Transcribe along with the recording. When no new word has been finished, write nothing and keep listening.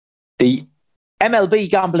The MLB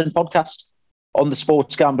Gambling Podcast on the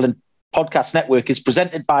Sports Gambling Podcast Network is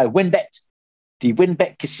presented by WynnBET. The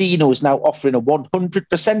WynnBET Casino is now offering a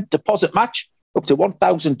 100% deposit match up to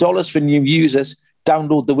 $1,000 for new users.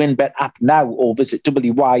 Download the WynnBET app now or visit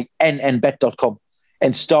wynnbet.com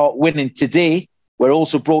and start winning today. We're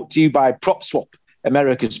also brought to you by PropSwap,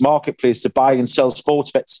 America's marketplace to buy and sell sports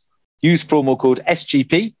bets. Use promo code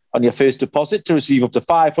SGP on your first deposit to receive up to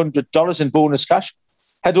 $500 in bonus cash.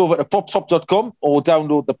 Head over to PropSwap.com or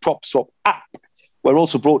download the PropSwap app. We're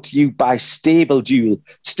also brought to you by Stable Duel.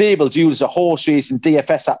 Stable Duel is a horse racing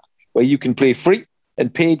DFS app where you can play free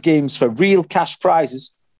and paid games for real cash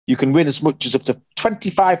prizes. You can win as much as up to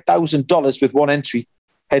 $25,000 with one entry.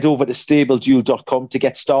 Head over to StableDuel.com to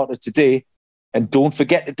get started today. And don't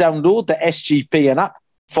forget to download the SGPN app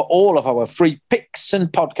for all of our free picks and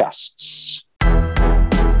podcasts.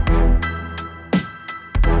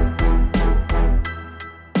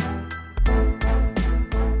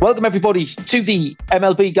 Welcome, everybody, to the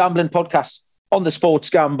MLB Gambling Podcast on the Sports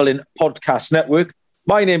Gambling Podcast Network.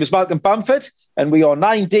 My name is Malcolm Bamford, and we are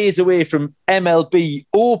 9 days away from MLB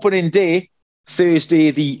opening day, Thursday,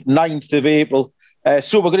 the 9th of April.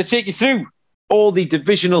 So we're going to take you through all the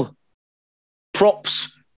divisional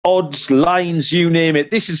props, odds, lines, you name it.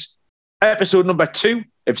 This is episode number 2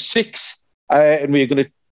 of 6, and we're going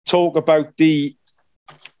to talk about the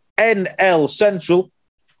NL Central.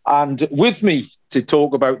 And with me to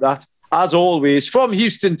talk about that, as always, from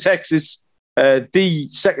Houston, Texas, the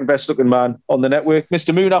second best looking man on the network,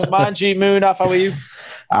 Mr. Munaf Manji. Munaf, how are you?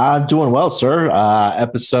 I'm doing well, sir.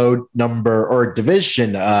 Episode number or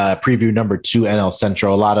division preview number 2, NL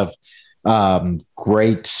Central. A lot of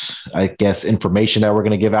great, I guess, information that we're going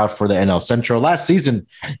to give out for the NL Central. Last season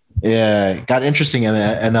got interesting in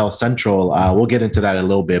the NL Central. We'll get into that in a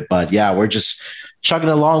little bit, but yeah, we're just chugging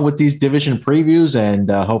along with these division previews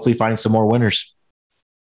and hopefully finding some more winners.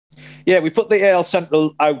 Yeah, we put the AL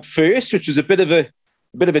Central out first, which was a bit of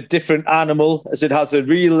a different animal, as it has a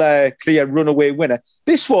real clear runaway winner.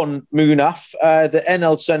 This one, Munaf, the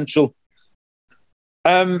NL Central,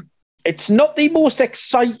 it's not the most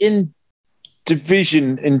exciting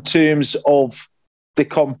division in terms of the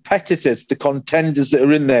competitors, the contenders that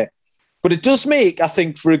are in there, but it does make, I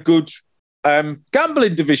think, for a good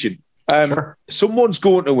gambling division. Sure. Someone's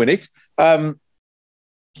going to win it. The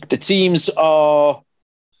teams are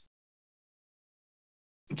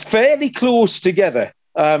fairly close together,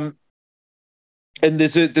 and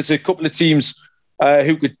there's a couple of teams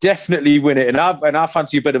who could definitely win it. And I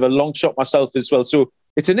fancy a bit of a long shot myself as well. So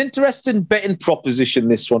it's an interesting betting proposition,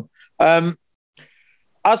 this one.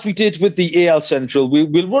 As we did with the AL Central,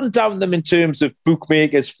 we'll run down them in terms of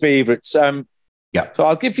bookmakers' favourites. Yeah. So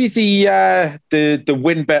I'll give you the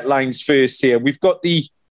WynnBET lines first here. We've got the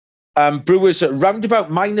Brewers at round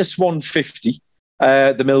about minus 150.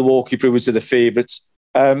 The Milwaukee Brewers are the favourites.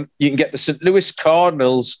 You can get the St. Louis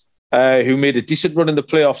Cardinals, who made a decent run in the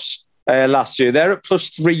playoffs last year. They're at plus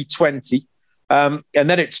 320. And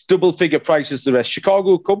then it's double figure prices the rest.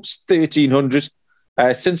 Chicago Cubs, 1,300.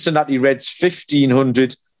 Cincinnati Reds,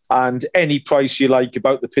 1,500. And any price you like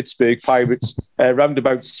about the Pittsburgh Pirates, round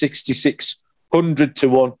about 6,600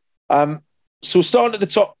 to 1. So starting at the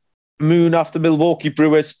top, Moon after Milwaukee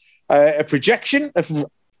Brewers, a projection of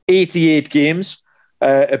 88 games,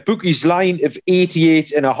 a bookies line of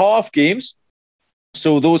 88.5 games.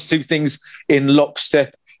 So those two things in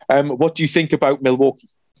lockstep. What do you think about Milwaukee?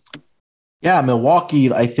 Yeah,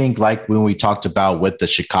 Milwaukee, I think, like when we talked about with the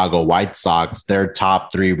Chicago White Sox, their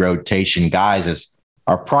top 3 rotation guys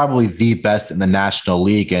are probably the best in the National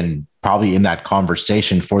League and probably in that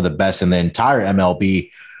conversation for the best in the entire MLB.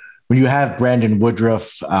 When you have Brandon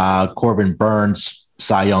Woodruff, Corbin Burns,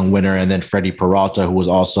 Cy Young winner, and then Freddie Peralta, who was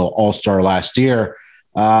also All-Star last year,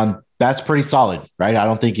 that's pretty solid, right? I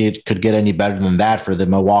don't think it could get any better than that for the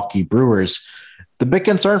Milwaukee Brewers. The big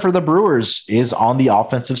concern for the Brewers is on the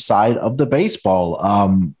offensive side of the baseball.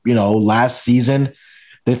 Last season,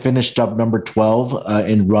 they finished up number 12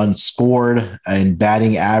 in runs scored and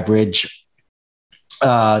batting average.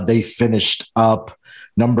 They finished up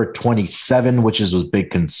number 27, which is a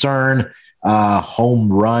big concern.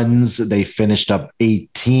 Home runs, they finished up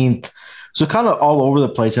 18th. So kind of all over the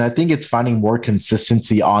place. And I think it's finding more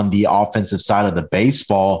consistency on the offensive side of the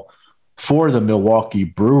baseball for the Milwaukee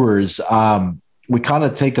Brewers. We kind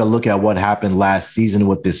of take a look at what happened last season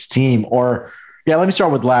with this team. Let me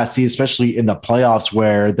start with last season, especially in the playoffs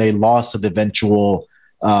where they lost to the eventual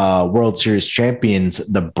World Series champions,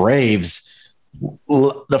 the Braves.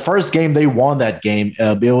 The first game they won that game,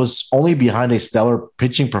 it was only behind a stellar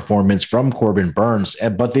pitching performance from Corbin Burns,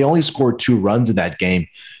 but they only scored 2 runs in that game.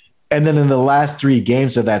 And then in the last 3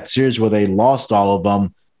 games of that series where they lost all of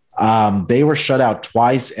them, they were shut out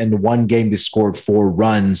twice, and one game they scored 4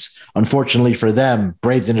 runs. Unfortunately for them,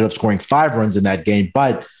 Braves ended up scoring 5 runs in that game.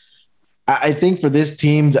 But I think for this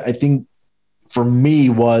team, I think for me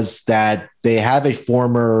was that they have a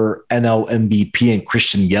former NL MVP in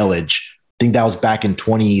Christian Yelich. I think that was back in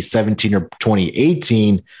 2017 or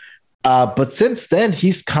 2018. But since then,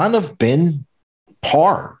 he's kind of been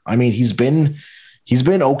par. I mean, he's been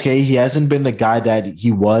okay. He hasn't been the guy that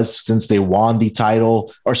he was since they won the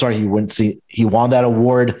title. Or sorry, he won that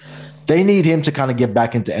award. They need him to kind of get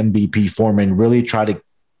back into MVP form and really try to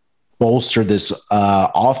bolster this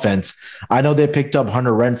offense. I know they picked up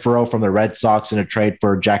Hunter Renfroe from the Red Sox in a trade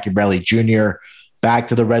for Jackie Bradley Jr. back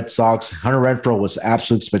to the Red Sox. Hunter Renfroe was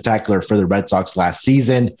absolutely spectacular for the Red Sox last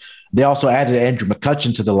season. They also added Andrew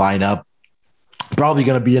McCutchen to the lineup, probably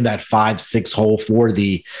going to be in that 5-6 hole for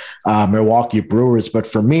the Milwaukee Brewers. But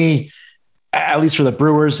for me, at least for the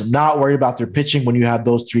Brewers, not worried about their pitching when you have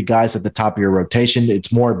those 3 guys at the top of your rotation.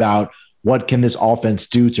 It's more about what can this offense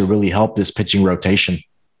do to really help this pitching rotation.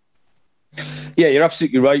 Yeah, you're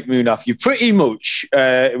absolutely right, Munaf. You pretty much,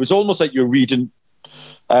 it was almost like you're reading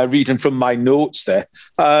from my notes there.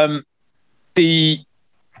 The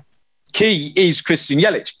key is Christian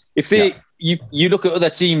Yelich. If you look at other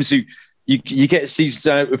teams who you get a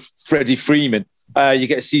season out of Freddie Freeman, you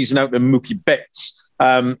get a season out of Mookie Betts.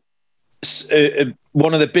 One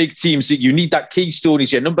of the big teams that you need that keystone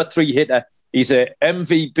is your number 3 hitter. He's a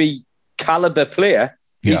MVP caliber player.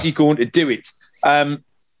 Yeah. Is he going to do it?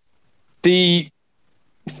 The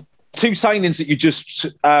 2 signings that you just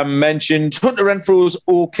mentioned, Hunter Renfroe's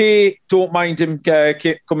okay. Don't mind him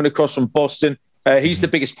coming across from Boston. He's the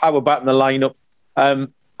biggest power bat in the lineup.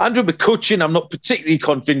 Andrew McCutchen, I'm not particularly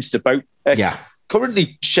convinced about.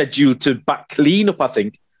 Currently scheduled to bat cleanup, I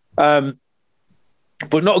think. But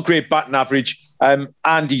not a great batting average.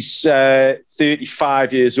 And he's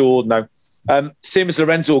 35 years old now. Same as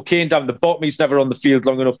Lorenzo Cain down the bottom. He's never on the field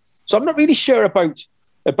long enough. So I'm not really sure about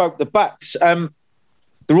the bats.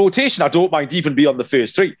 The rotation, I don't mind even beyond the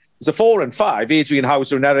first 3. There's a 4 and 5, Adrian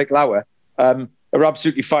Hauser and Eric Lauer, are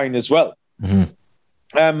absolutely fine as well.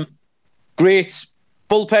 Mm-hmm. Great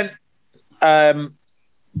bullpen.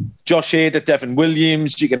 Josh Hader, Devin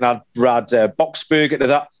Williams. You can add Brad Boxberger to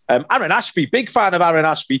that. Aaron Ashby, big fan of Aaron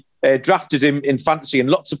Ashby. Drafted him in fantasy in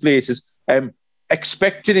lots of places.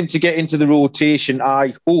 Expected him to get into the rotation,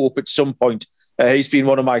 I hope, at some point. He's been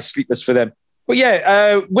one of my sleepers for them. But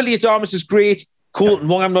yeah, Willie Adames is great. Colton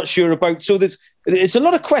Wong, I'm not sure about. So there's a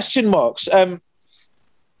lot of question marks. I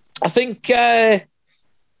think, like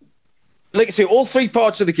I say, all 3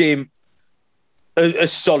 parts of the game are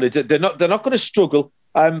solid. They're not going to struggle.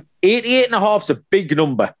 88.5 is a big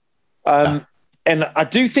number. And I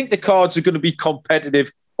do think the Cards are going to be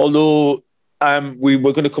competitive, although we're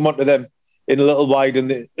going to come on to them in a little while,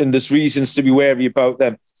 and there's reasons to be wary about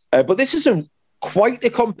them. But this is quite a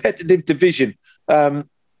competitive division.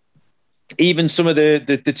 Even some of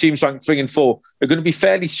the teams ranked 3 and 4 are going to be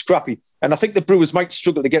fairly scrappy. And I think the Brewers might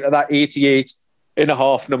struggle to get to that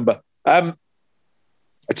 88.5 number.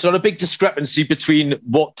 It's not a big discrepancy between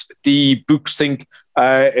what the books think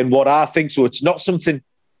and what I think. So it's not something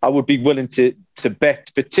I would be willing to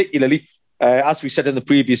bet particularly. As we said in the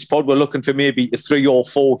previous pod, we're looking for maybe a 3 or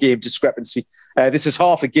 4 game discrepancy. This is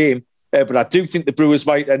half a game, but I do think the Brewers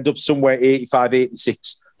might end up somewhere 85,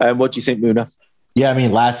 86. What do you think, Muna? Yeah, I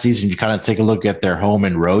mean, last season, you kind of take a look at their home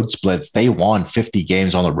and road splits. They won 50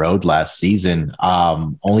 games on the road last season.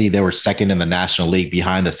 Only they were second in the National League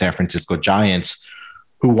behind the San Francisco Giants,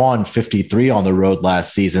 who won 53 on the road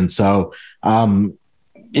last season. So,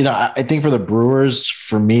 I think for the Brewers,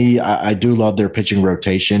 for me, I do love their pitching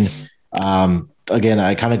rotation. Again,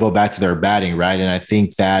 I kind of go back to their batting, right? And I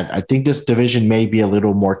think this division may be a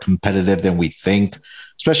little more competitive than we think,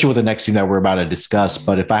 especially with the next team that we're about to discuss.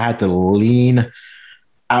 But if I had to lean,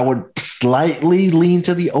 I would slightly lean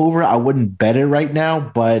to the over. I wouldn't bet it right now.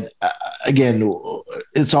 But again,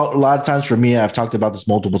 it's a lot of times for me, I've talked about this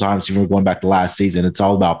multiple times, even going back to last season, it's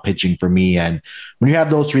all about pitching for me. And when you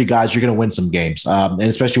have those 3 guys, you're going to win some games. And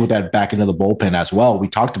especially with that back end of the bullpen as well. We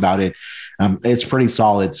talked about it. It's pretty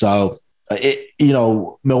solid. So,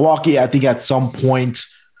 Milwaukee, I think at some point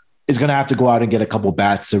is going to have to go out and get a couple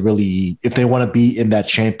bats to really, if they want to be in that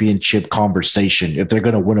championship conversation, if they're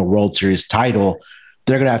going to win a World Series title,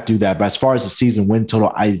 they're going to have to do that. But as far as the season win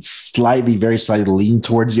total, I very slightly lean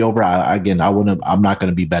towards the over. I'm not going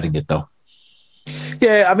to be betting it though.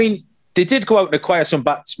 Yeah, I mean, they did go out and acquire some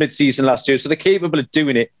bats mid-season last year, so they're capable of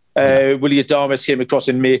doing it. Willie Adames came across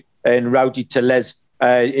in May and Rowdy Tellez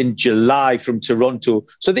in July from Toronto.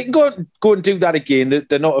 So they can go and do that again.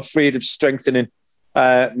 They're not afraid of strengthening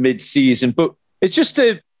mid-season. But it's just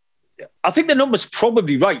I think the number's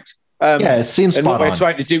probably right. It seems spot on. What we're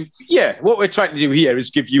trying to do here is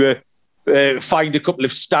give you find a couple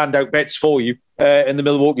of standout bets for you. And the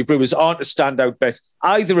Milwaukee Brewers aren't a standout bet,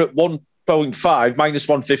 either at 1.5, minus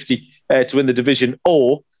 150 to win the division,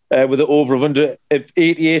 or with an over of under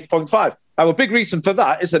 88.5. Now, a big reason for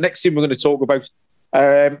that is the next team we're going to talk about,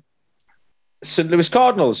 St. Louis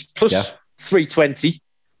Cardinals, plus 320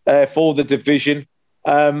 for the division.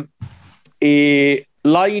 A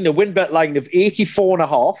win bet line of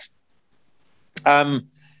 84.5.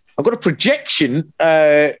 I've got a projection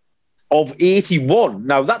of 81.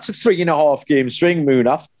 Now, that's a 3.5 game swing,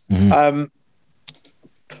 Munaf. Mm-hmm.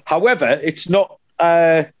 However, it's not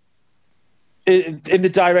in the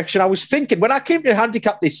direction I was thinking. When I came to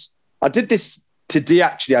handicap this, I did this today,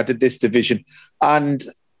 actually. I did this division, and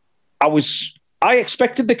I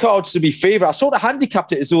expected the Cards to be favourite. I sort of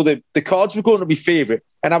handicapped it as though the Cards were going to be favourite,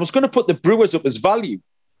 and I was going to put the Brewers up as value.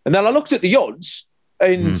 And then I looked at the odds,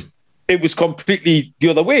 and it was completely the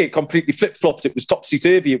other way. It completely flip-flopped. It was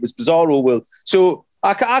topsy-turvy. It was bizarro world. So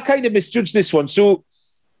I kind of misjudged this one. So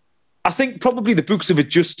I think probably the books have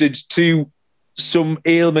adjusted to some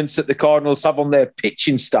ailments that the Cardinals have on their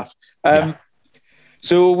pitching staff.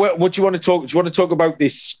 So what do you want to talk? Do you want to talk about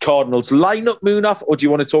this Cardinals lineup, Munaf, or do you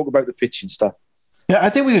want to talk about the pitching staff? Yeah, I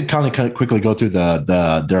think we could kind of quickly go through their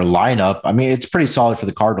lineup. I mean, it's pretty solid for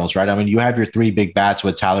the Cardinals, right? I mean, you have your three big bats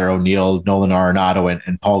with Tyler O'Neill, Nolan Arenado,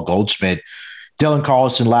 and Paul Goldschmidt. Dylan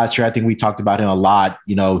Carlson last year, I think we talked about him a lot.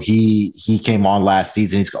 You know, he came on last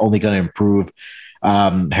season. He's only going to improve.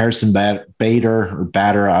 Harrison Bader,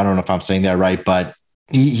 I don't know if I'm saying that right, but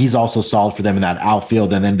he's also solid for them in that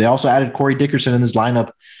outfield. And then they also added Corey Dickerson in this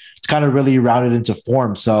lineup. It's kind of really rounded into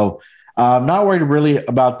form. So I'm not worried really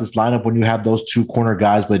about this lineup when you have those two corner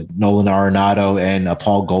guys with Nolan Arenado and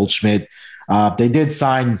Paul Goldschmidt. They did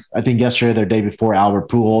sign, I think yesterday or the day before, Albert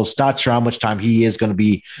Pujols. Not sure how much time he is going to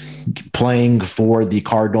be playing for the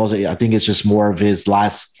Cardinals. I think it's just more of his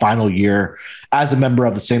final year as a member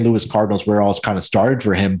of the St. Louis Cardinals, where it all kind of started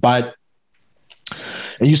for him. But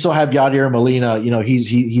and you still have Yadier Molina. You know,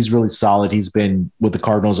 he's really solid. He's been with the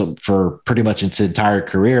Cardinals for pretty much his entire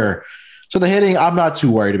career. So the hitting, I'm not too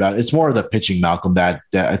worried about it. It's more of the pitching, Malcolm, that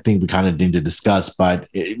I think we kind of need to discuss. But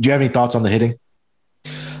do you have any thoughts on the hitting?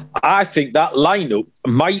 I think that lineup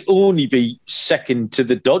might only be second to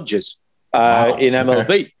the Dodgers in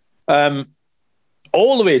MLB. Okay.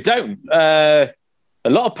 All the way down. A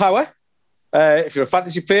lot of power. If you're a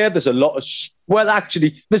fantasy player, there's a lot of... Well,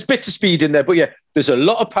 actually, there's bits of speed in there. But yeah, there's a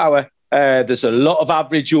lot of power. There's a lot of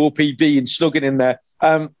average OPB and slugging in there.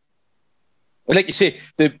 Like you say,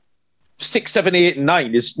 the 6, 7, 8, and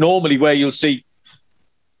 9 is normally where you'll see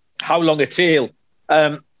how long a tail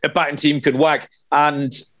a batting team can wag.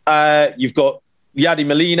 And you've got Yadi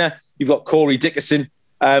Molina, you've got Corey Dickerson,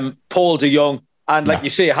 Paul DeJong, and like you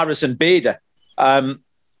say, Harrison Bader.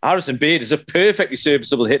 Harrison Bader is a perfectly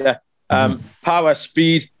serviceable hitter. Power,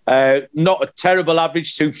 speed, not a terrible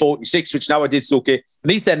average, 246, which nowadays is okay.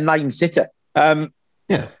 And he's their 9th hitter.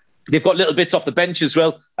 They've got little bits off the bench as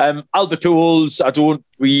well. Albert Pujols,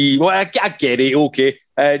 I get it, okay.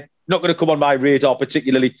 Not going to come on my radar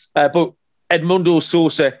particularly. But Edmundo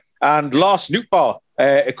Sosa and Lars Nootbaar,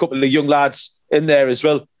 a couple of young lads in there as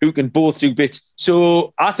well who can both do bits.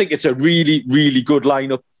 So I think it's a really, really good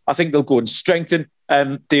lineup. I think they'll go and strengthen.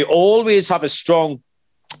 They always have a strong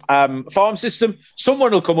farm system.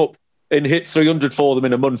 Someone will come up and hit 300 for them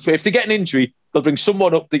in a month. If they get an injury, they'll bring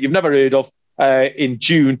someone up that you've never heard of in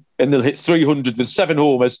June, and they'll hit 300 with 7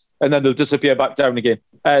 homers, and then they'll disappear back down again.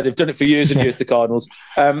 They've done it for years and years, the Cardinals.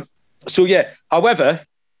 However,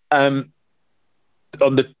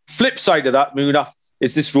 on the flip side of that, Munaf,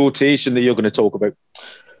 is this rotation that you're going to talk about.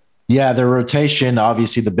 Yeah, the rotation,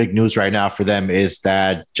 obviously the big news right now for them is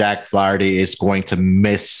that Jack Flaherty is going to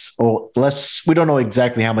miss, we don't know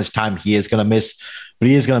exactly how much time he is going to miss, but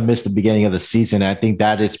he is going to miss the beginning of the season. I think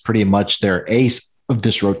that is pretty much their ace of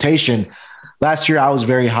this rotation. Last year, I was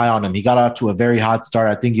very high on him. He got out to a very hot start.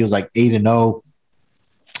 I think he was like 8-0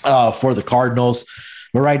 for the Cardinals.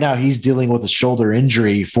 But right now, he's dealing with a shoulder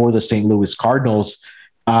injury for the St. Louis Cardinals.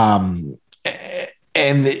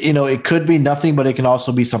 And, you know, it could be nothing, but it can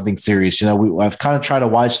also be something serious. You know, I've kind of tried to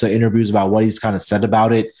watch the interviews about what he's kind of said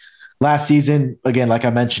about it. Last season, again, like I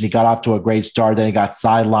mentioned, he got off to a great start. Then he got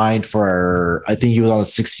sidelined for, I think he was on a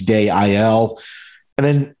 60-day IL. And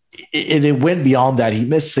then it went beyond that. He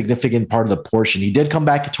missed a significant part of the portion. He did come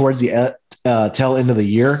back towards the tail end of the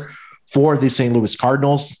year for the St. Louis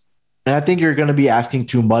Cardinals. And I think you're going to be asking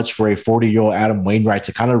too much for a 40-year-old Adam Wainwright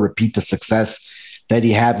to kind of repeat the success that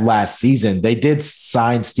he had last season. They did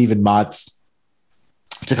sign Steven Matz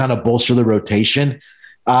to kind of bolster the rotation.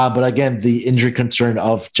 But again, the injury concern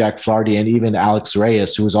of Jack Flaherty and even Alex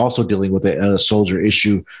Reyes, who is also dealing with a shoulder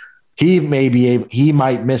issue, he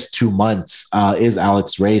might miss 2 months, is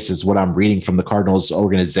Alex Reyes, is what I'm reading from the Cardinals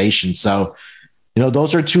organization. So,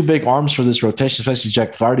 those are two big arms for this rotation, especially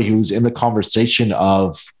Jack Flaherty, who's in the conversation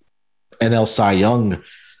of NL Cy Young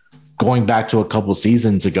going back to a couple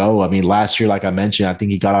seasons ago. I mean, last year, like I mentioned, I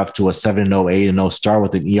think he got off to a 7-0, 8-0 start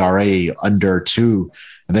with an ERA under 2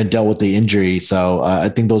 and then dealt with the injury. So I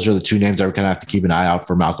think those are the two names that we're going to have to keep an eye out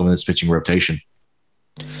for Malcolm in this pitching rotation.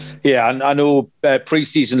 Yeah, and I know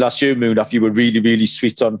pre-season last year, Moonaf, you were really, really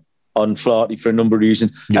sweet on Flaherty for a number of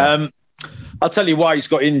reasons. Yeah. I'll tell you why he's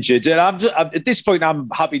got injured. And at this point, I'm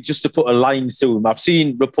happy just to put a line through him. I've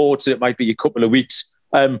seen reports that it might be a couple of weeks,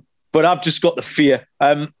 but I've just got the fear.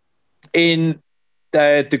 In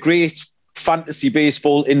the Great Fantasy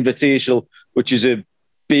Baseball Invitational, which is a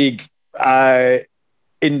big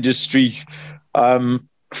industry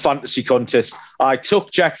fantasy contest, I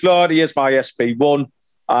took Jack Flaherty as my SP1,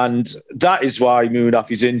 and that is why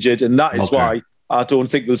Moonaf is injured, and that is why I don't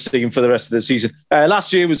think we'll see him for the rest of the season.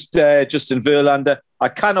 Last year was Justin Verlander. I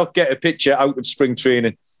cannot get a picture out of spring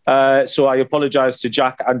training, so I apologise to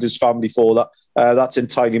Jack and his family for that. That's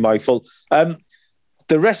entirely my fault.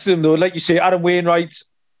 The rest of them, though, like you say, Adam Wainwright,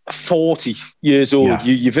 40 years old. Yeah.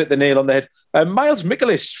 You've hit the nail on the head. Miles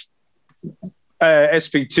Mikolas,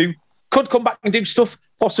 SP2, could come back and do stuff,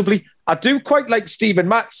 possibly. I do quite like Steven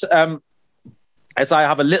Matz, as I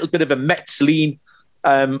have a little bit of a Mets lean.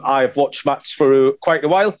 I've watched Matz for quite a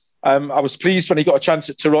while. I was pleased when he got a chance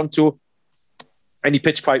at Toronto, and he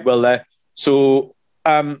pitched quite well there. So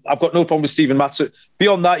I've got no problem with Steven Matz.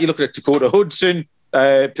 Beyond that, you look at Dakota Hudson,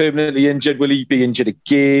 permanently injured. Will he be injured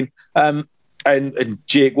again? And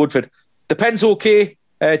Jake Woodford. The pen's okay.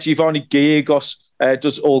 Giovanni Gallegos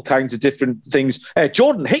does all kinds of different things.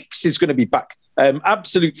 Jordan Hicks is going to be back.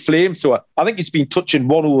 Absolute flamethrower. I think he's been touching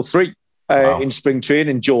 103 in spring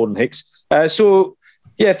training, Jordan Hicks. So,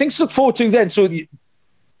 yeah, things to look forward to then. So,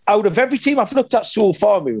 out of every team I've looked at so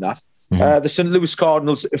far, Moonaf, the St. Louis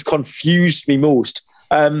Cardinals have confused me most.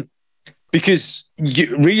 Because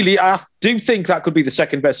I do think that could be the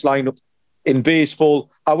second best lineup in baseball.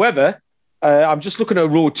 However, I'm just looking at a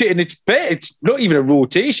rotation. It's not even a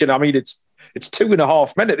rotation. I mean, it's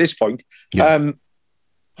 2.5 men at this point. Yeah.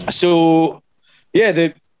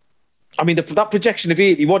 That projection of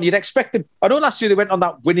 81, you'd expect them. I know last year they went on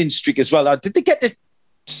that winning streak as well. Did they get to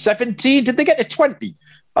 17? Did they get to 20?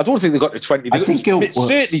 I don't think they got to 20. I think it was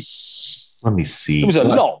certainly. Let me see. It was a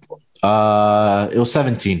lot. It was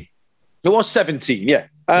 17. It was 17, yeah.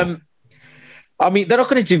 They're not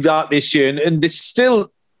going to do that this year, and they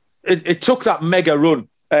still. It took that mega run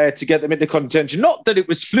to get them into contention. Not that it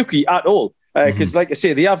was fluky at all, because, like I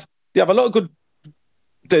say, they have a lot of good.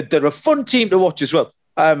 They're a fun team to watch as well.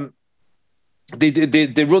 They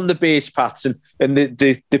run the base paths and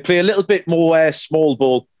they play a little bit more small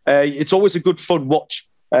ball. It's always a good fun watch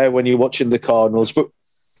when you're watching the Cardinals. But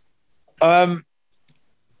I'm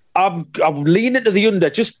leaning to the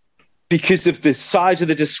under just because of the size of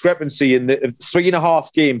the discrepancy in the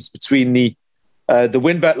 3.5 games between the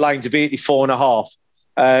WinBet lines of 84.5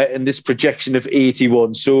 and this projection of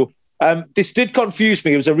 81. So this did confuse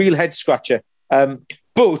me. It was a real head scratcher.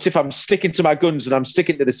 But if I'm sticking to my guns and I'm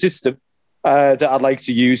sticking to the system that I'd like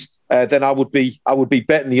to use, then I would be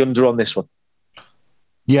betting the under on this one.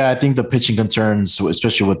 Yeah, I think the pitching concerns,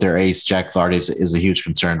 especially with their ace Jack Flaherty, is a huge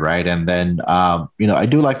concern, right? And then I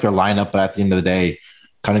do like their lineup, but at the end of the day,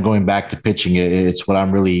 kind of going back to pitching, it's what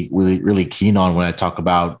I'm really, really, really keen on when I talk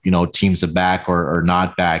about, teams are back or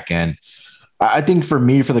not back. And I think for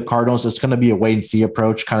the Cardinals, it's going to be a wait and see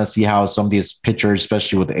approach, kind of see how some of these pitchers,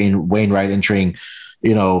 especially with Wainwright entering,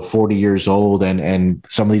 40 years old and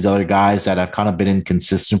some of these other guys that have kind of been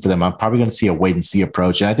inconsistent for them. I'm probably going to see a wait and see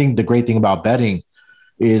approach. And I think the great thing about betting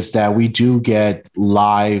is that we do get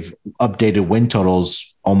live updated win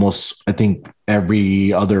totals almost, I think,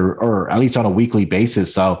 every other, or at least on a weekly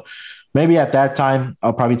basis. So maybe at that time,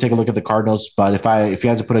 I'll probably take a look at the Cardinals. But if you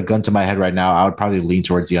had to put a gun to my head right now, I would probably lean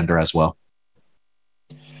towards the under as well.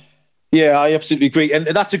 Yeah, I absolutely agree. And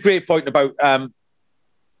that's a great point about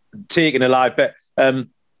taking a live bet.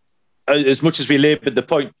 As much as we laboured the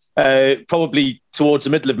point, probably towards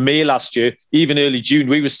the middle of May last year, even early June,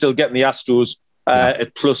 we were still getting the Astros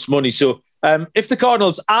at plus money. So if the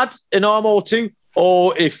Cardinals add an arm or two,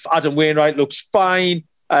 or if Adam Wainwright looks fine,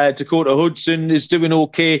 Dakota Hudson is doing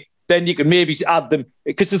okay, then you can maybe add them,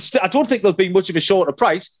 because I don't think there'll be much of a shorter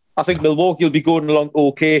price. I think Milwaukee will be going along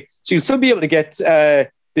okay. So you'll still be able to get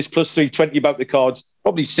this plus 320 about the cards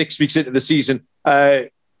probably 6 weeks into the season,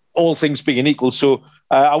 all things being equal. So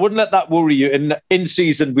I wouldn't let that worry you. And in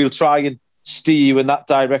season, we'll try and steer you in that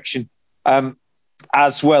direction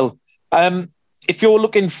as well. If you're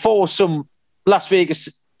looking for some Las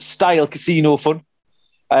Vegas style casino fun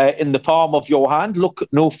in the palm of your hand, look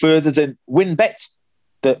no further than WynnBET,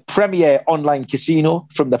 the premier online casino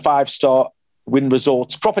from the 5-star Wynn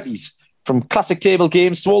Resorts properties. From classic table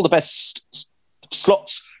games to all the best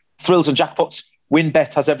slots, thrills and jackpots,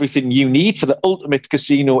 WynnBET has everything you need for the ultimate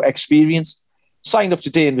casino experience. Sign up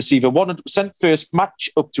today and receive a 100% first match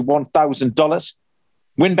up to $1,000.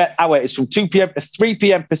 WynnBET hour is from 2 p.m. to 3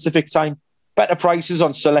 p.m. Pacific time. Better prices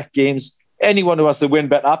on select games. Anyone who has the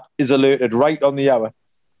WynnBET app is alerted right on the hour.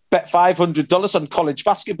 Bet $500 on college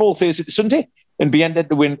basketball Thursday to Sunday and be entered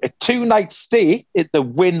to win a 2-night stay at the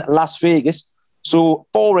Wynn Las Vegas. So,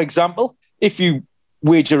 for example, if you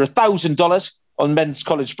wager $1,000 on men's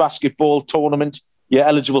college basketball tournament, you're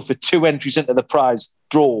eligible for 2 entries into the prize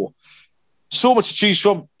draw. So much to choose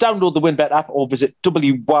from. Download the WynnBET app or visit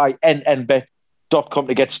wynnbet.com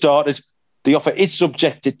to get started. The offer is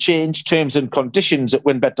subject to change. Terms and conditions at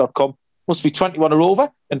wynnbet.com. Must be 21 or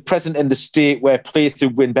over and present in the state where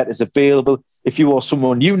playthrough WynnBET is available. If you or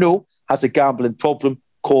someone you know has a gambling problem,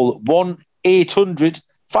 call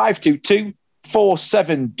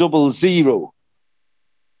 1-800-522-4700.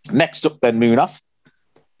 Next up then, Munaf,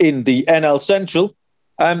 in the NL Central,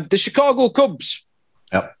 the Chicago Cubs.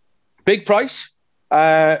 Yep. Big price,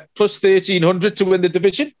 plus 1,300 to win the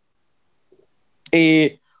division.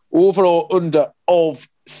 A over or under of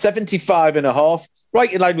 75.5.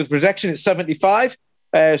 Right in line with projection at 75.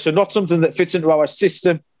 So not something that fits into our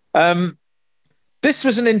system. This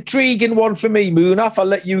was an intriguing one for me, Munaf. I'll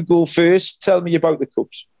let you go first. Tell me about the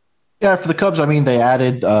Cubs. Yeah, for the Cubs, I mean, they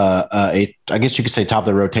added I guess you could say top of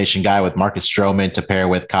the rotation guy with Marcus Stroman to pair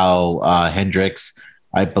with Kyle Hendricks.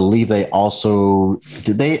 I believe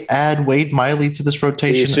did they add Wade Miley to this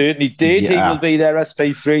rotation? They certainly did. Yeah. He will be there as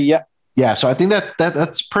SP3, yeah. Yeah, so I think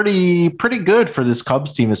that's pretty good for this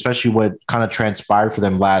Cubs team, especially what kind of transpired for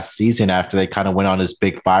them last season after they kind of went on this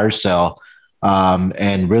big fire sale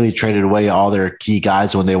and really traded away all their key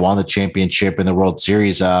guys when they won the championship in the World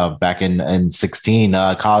Series back in 16.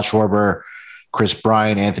 Kyle Schwarber, Chris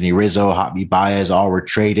Bryant, Anthony Rizzo, Javi Baez all were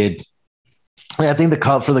traded. And I think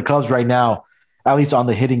for the Cubs right now, at least on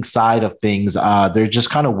the hitting side of things, they're just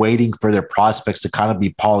kind of waiting for their prospects to kind of be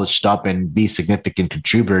polished up and be significant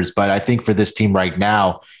contributors. But I think for this team right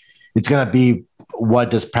now, it's going to be, what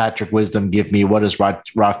does Patrick Wisdom give me? What does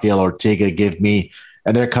Rafael Ortega give me?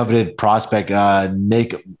 And their coveted prospect,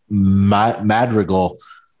 Nick Madrigal,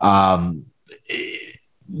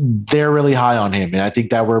 they're really high on him. And I think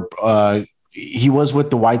that he was with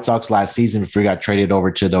the White Sox last season before he got traded over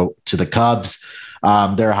to the Cubs.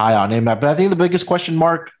 They're high on him. But I think the biggest question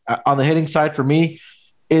mark on the hitting side for me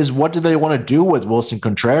is, what do they want to do with Wilson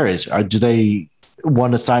Contreras? Do they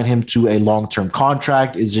want to sign him to a long-term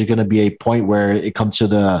contract? Is there going to be a point where it comes to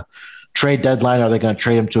the trade deadline? Are they going to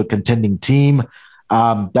trade him to a contending team?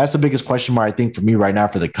 That's the biggest question mark, I think, for me right now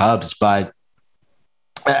for the Cubs. But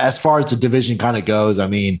as far as the division kind of goes, I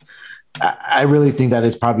mean, I really think that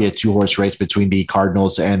it's probably a 2-horse race between the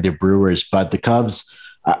Cardinals and the Brewers. But the Cubs,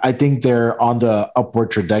 I think they're on the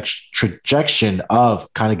upward trajectory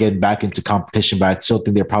of kind of getting back into competition, but I still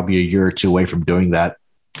think they're probably a year or two away from doing that.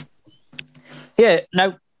 Yeah.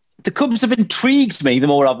 Now, the Cubs have intrigued me the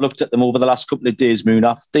more I've looked at them over the last couple of days,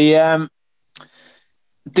 Munaf.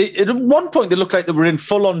 At one point, they looked like they were in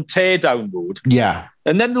full-on tear-down mode. Yeah.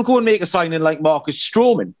 And then they'll go and make a signing like Marcus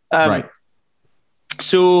Stroman. Right.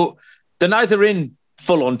 So they're neither in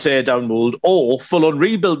full-on tear-down mode or full-on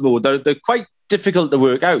rebuild mode. They're quite difficult to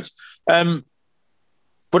work out. But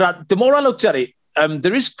the more I looked at it,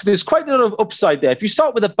 there's quite a lot of upside there. If you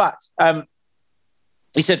start with a bat,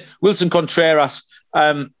 he said Wilson Contreras,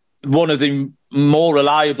 one of the more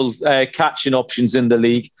reliable catching options in the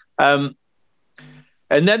league. And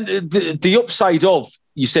then the upside of,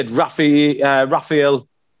 you said Rafael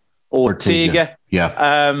Ortega.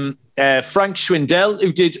 Yeah. Frank Schwindel,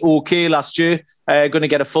 who did okay last year, going to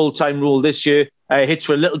get a full-time role this year. Hits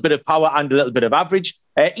for a little bit of power and a little bit of average.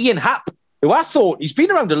 Ian Happ, who I thought, he's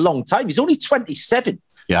been around a long time. He's only 27.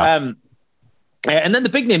 Yeah. And then the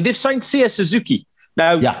big name, they've signed Seiya Suzuki.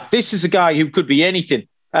 Now, This is a guy who could be anything.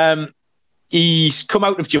 He's come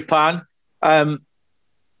out of Japan.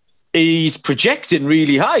 He's projecting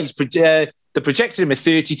really high. They projected him a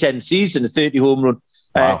 30-10 season, a 30 home run,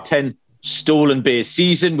 10 stolen base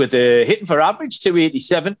season with a hitting for average,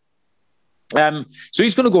 287. So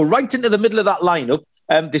he's going to go right into the middle of that lineup.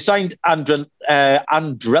 They signed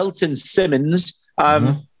Andrelton Simmons.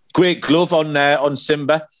 Great glove on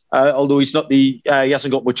Simba, although he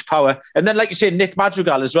hasn't got much power. And then, like you say, Nick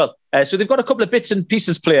Madrigal as well. So they've got a couple of bits and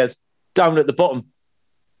pieces players down at the bottom.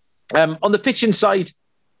 On the pitching side,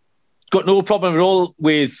 got no problem at all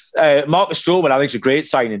with Marcus Stroman. I think it's a great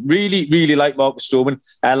signing. Really, really like Marcus Stroman.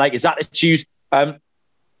 Like his attitude.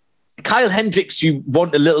 Kyle Hendricks, you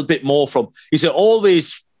want a little bit more from.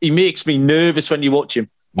 He makes me nervous when you watch him.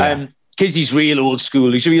 Because he's real old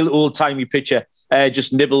school. He's a real old-timey pitcher.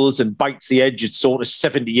 Just nibbles and bites the edge at sort of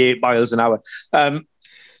 78 miles an hour.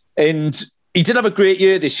 And he did have a great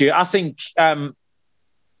year this year. I think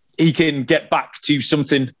he can get back to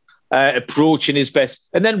something approaching his best.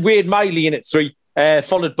 And then Wade Miley in at 3,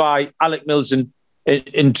 followed by Alec Mills and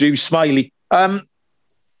Drew Smiley.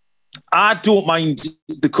 I don't mind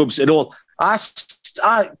the Cubs at all.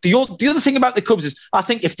 The other thing about the Cubs is I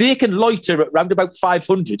think if they can loiter at around about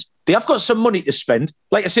 500, they have got some money to spend.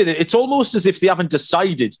 Like I said, it's almost as if they haven't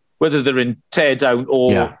decided whether they're in tear down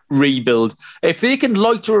or rebuild. If they can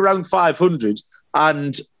loiter around 500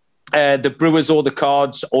 and the Brewers or the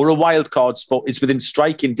Cards or a wild card spot is within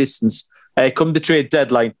striking distance come the trade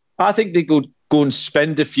deadline, I think they could go and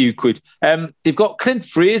spend a few quid. They've got Clint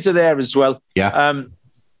Fraser there as well,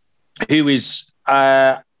 who is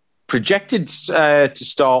projected to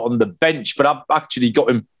start on the bench, but I've actually got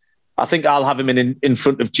him. I think I'll have him in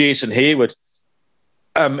front of Jason Hayward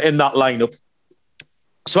in that lineup.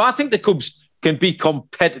 So I think the Cubs can be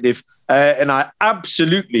competitive, and I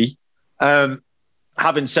absolutely,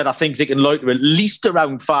 having said I think they can loiter at least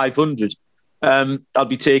around 500, I'll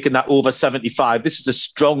be taking that over 75. This is a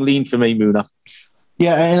strong lean for me, Munaf.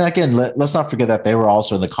 Yeah, and again, let's not forget that they were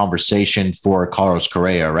also in the conversation for Carlos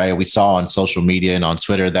Correa, right? We saw on social media and on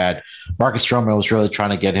Twitter that Marcus Stroman was really trying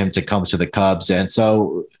to get him to come to the Cubs. And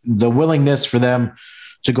so the willingness for them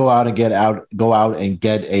to go out and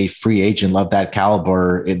get a free agent of that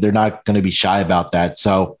caliber, they're not going to be shy about that.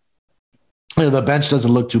 So the bench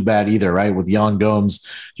doesn't look too bad either, right? With Yan Gomes,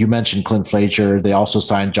 you mentioned Clint Frazier. They also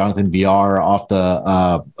signed Jonathan Villar off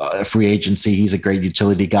the free agency. He's a great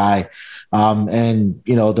utility guy. And,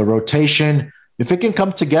 the rotation, if it can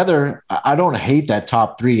come together, I don't hate that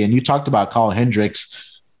top 3. And you talked about Kyle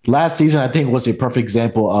Hendricks. Last season, I think, was a perfect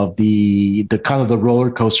example of the kind of the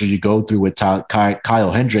roller coaster you go through with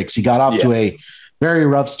Kyle Hendricks. He got off to a very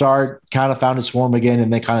rough start, kind of found his form again,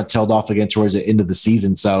 and then kind of tailed off again towards the end of the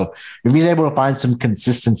season. So if he's able to find some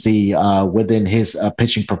consistency within his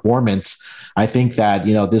pitching performance, I think that,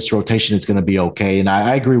 this rotation is going to be okay. And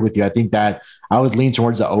I agree with you. I think that I would lean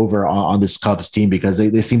towards the over on this Cubs team because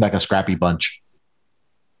they seem like a scrappy bunch.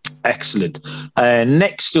 Excellent.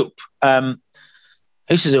 Next up,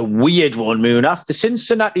 this is a weird one, Munaf. The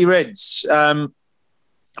Cincinnati Reds,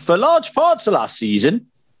 for large parts of last season,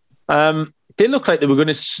 they looked like they were going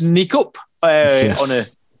to sneak up on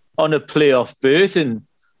a playoff berth. And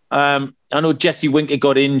I know Jesse Winker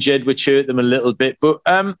got injured, which hurt them a little bit. But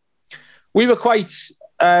we were quite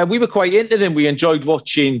into them. We enjoyed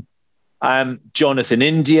watching Jonathan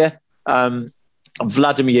India.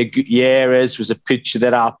 Vladimir Gutierrez was a pitcher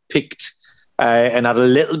that I picked and had a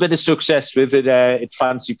little bit of success with it at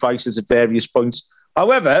fancy prices at various points.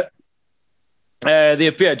 However, they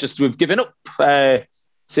appear just to have given up,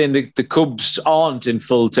 saying the Cubs aren't in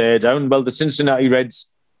full teardown. Well, the Cincinnati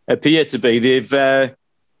Reds appear to be.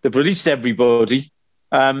 They've released everybody.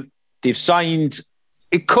 They've signed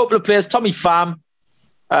a couple of players. Tommy Pham.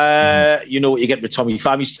 You know what you get with Tommy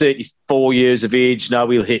Pham. He's 34 years of age now.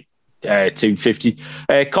 He'll hit 250.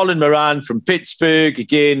 Colin Moran from Pittsburgh.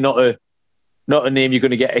 Again, not a name you're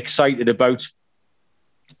going to get excited about.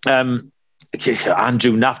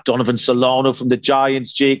 Andrew Knapp, Donovan Solano from the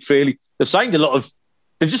Giants, Jake Fraley. They've signed a lot of.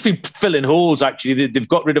 They've just been filling holes. Actually, they've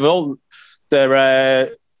got rid of all their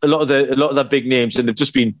a lot of their big names, and they've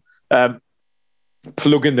just been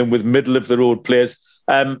plugging them with middle of the road players.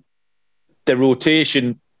 Their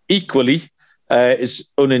rotation equally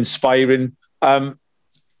is uninspiring. Have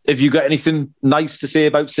you got anything nice to say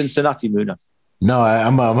about Cincinnati, Muna? No,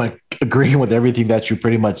 I'm agreeing with everything that you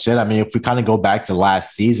pretty much said. I mean, if we kind of go back to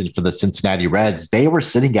last season for the Cincinnati Reds, they were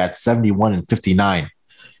sitting at 71-59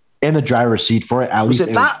 in the driver's seat for it. At least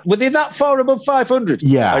were they that far above 500?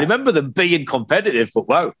 Yeah, I remember them being competitive, but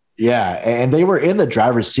wow. Yeah, and they were in the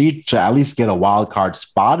driver's seat to at least get a wild card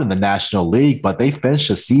spot in the National League, but they finished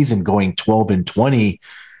the season going 12-20.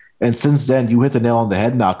 And since then, you hit the nail on the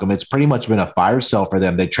head, Malcolm. It's pretty much been a fire sale for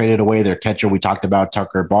them. They traded away their catcher. We talked about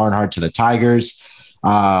Tucker Barnhart to the Tigers.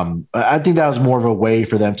 I think that was more of a way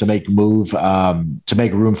for them to make room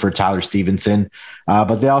for Tyler Stevenson.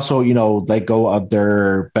 But they also, let go of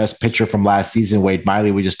their best pitcher from last season, Wade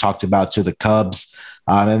Miley, we just talked about, to the Cubs.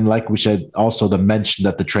 And like we should also mention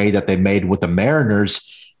that the trade that they made with the Mariners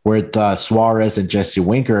with Suarez and Jesse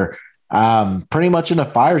Winker, pretty much in a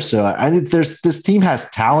fire. So I think this team has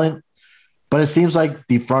talent, but it seems like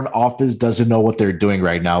the front office doesn't know what they're doing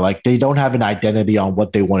right now. Like, they don't have an identity on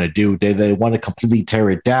what they want to do. They want to completely tear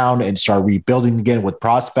it down and start rebuilding again with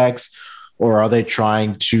prospects, or are they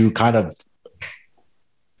trying to kind of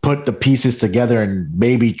put the pieces together and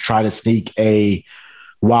maybe try to sneak a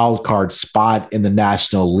wild card spot in the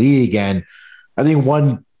National League? And I think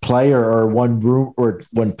one player or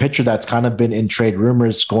one pitcher that's kind of been in trade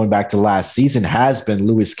rumors going back to last season has been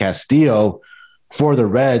Luis Castillo for the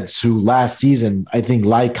Reds, who last season, I think,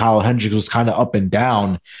 like Kyle Hendricks, was kind of up and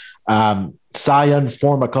down. Cy Young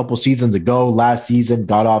form a couple seasons ago. Last season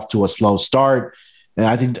got off to a slow start, and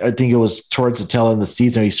I think it was towards the tail end of the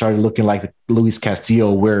season he started looking like the Luis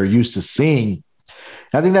Castillo we're used to seeing.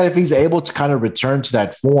 I think that if he's able to kind of return to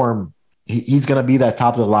that form, he's going to be that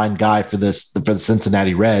top of the line guy for the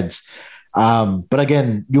Cincinnati Reds. But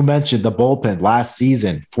again, you mentioned the bullpen last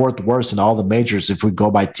season, fourth worst in all the majors if we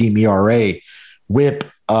go by team ERA. WHIP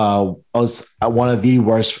was one of the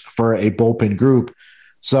worst for a bullpen group.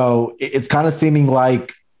 So it's kind of seeming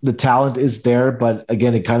like the talent is there, but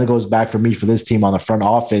again, it kind of goes back for me for this team on the front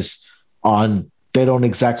office they don't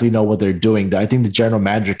exactly know what they're doing. I think the general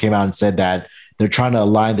manager came out and said that they're trying to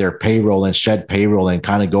align their payroll and shed payroll and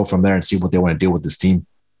kind of go from there and see what they want to do with this team.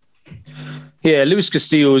 Yeah, Luis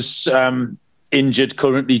Castillo's injured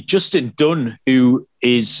currently. Justin Dunn, who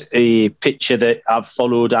is a pitcher that I've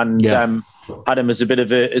followed and had him as a bit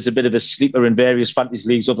of a sleeper in various fantasy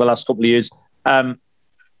leagues over the last couple of years,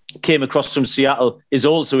 came across from Seattle, is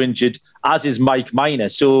also injured, as is Mike Minor.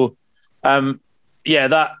 So,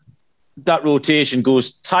 that rotation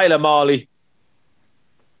goes Tyler Mahle,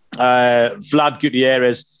 Vlad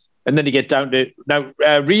Gutierrez, and then you get down to now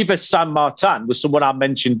Rivas Sanmartin was someone I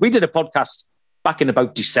mentioned. We did a podcast back in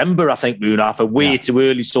about December, I think, Munaf, a way too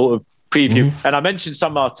early sort of preview. Mm-hmm. And I mentioned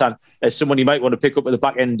Sanmartin as someone you might want to pick up at the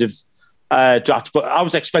back end of draft, but I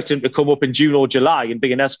was expecting him to come up in June or July and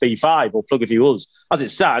be an SP5 or plug a few others. As it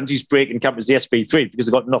stands, he's breaking camp as the SP3 because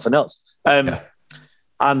they've got nothing else. And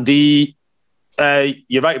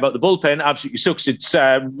you're right about the bullpen, absolutely sucks. It's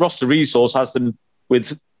roster resource has them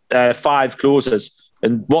with 5 closers.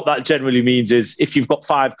 And what that generally means is if you've got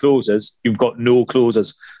 5 closers, you've got no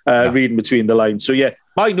closers, reading between the lines. So,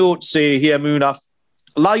 my notes say here, Munaf,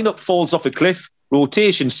 lineup falls off a cliff,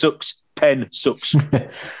 rotation sucks, pen sucks.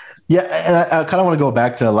 Yeah, and I kind of want to go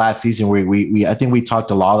back to last season where I think we talked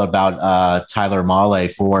a lot about Tyler Mahle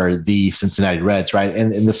for the Cincinnati Reds, right?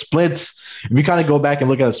 And in the splits, if you kind of go back and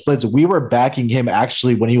look at the splits, we were backing him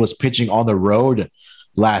actually when he was pitching on the road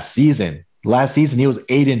last season. Last season, he was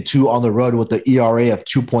 8-2 on the road with the ERA of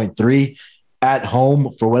 2.3. At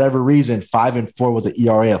home, for whatever reason, 5-4 with the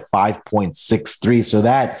ERA of 5.63. So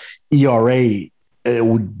that ERA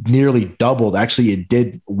nearly doubled. Actually, it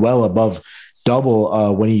did well above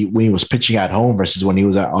double when he was pitching at home versus when he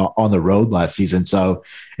was on the road last season. So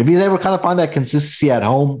if he's able to kind of find that consistency at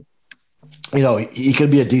home, he could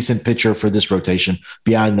be a decent pitcher for this rotation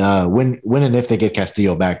beyond when and if they get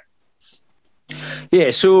Castillo back.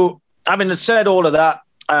 Yeah, so having said all of that,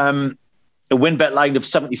 a WinBet line of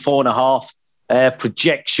 74.5,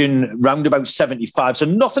 projection round about 75. So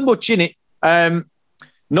nothing much in it.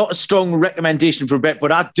 Not a strong recommendation for a bet,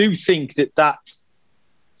 but I do think that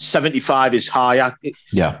 75 is high.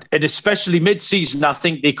 And especially mid-season, I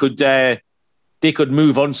think they could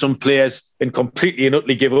move on some players and completely and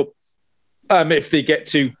utterly give up if they get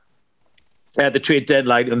to the trade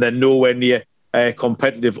deadline and they're nowhere near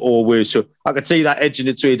competitive or worse. So I could see that edging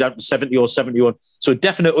its way down to 70 or 71. So a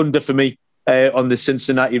definite under for me on the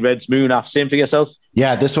Cincinnati Reds. Munaf, same for yourself?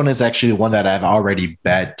 Yeah, this one is actually one that I've already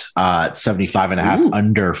bet 75.5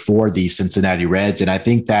 under for the Cincinnati Reds. And I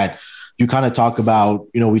think that you kind of talk about,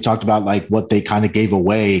 we talked about like what they kind of gave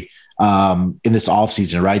away in this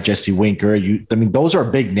offseason, right? Jesse Winker. Those are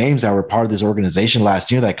big names that were part of this organization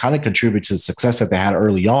last year that kind of contribute to the success that they had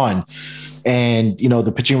early on. And,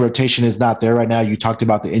 the pitching rotation is not there right now. You talked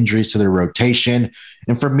about the injuries to their rotation.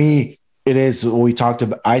 And for me, it is what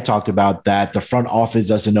I talked about that the front office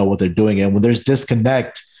doesn't know what they're doing. And when there's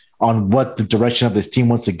disconnect on what the direction of this team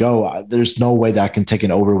wants to go, there's no way that I can take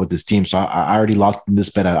it over with this team. So I already locked in this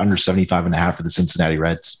bet at under 75.5 for the Cincinnati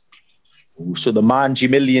Reds. So the Manji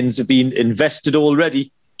millions have been invested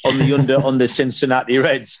already on the under on the Cincinnati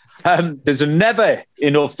Reds. There's never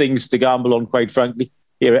enough things to gamble on, quite frankly.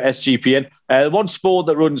 here at SGPN. One sport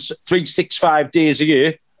that runs 365 days a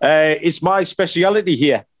year is my speciality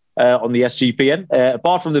here on the SGPN,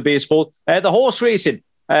 apart from the baseball, the horse racing.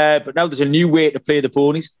 But now there's a new way to play the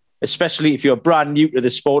ponies, especially if you're brand new to the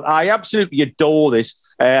sport. I absolutely adore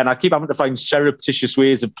this, and I keep having to find surreptitious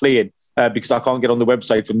ways of playing because I can't get on the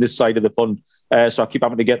website from this side of the pond. So I keep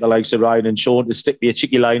having to get the likes of Ryan and Sean to stick me a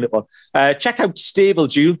cheeky lineup on. Check out Stable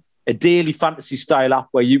Duel, a daily fantasy style app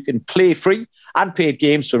where you can play free and paid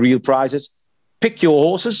games for real prizes. Pick your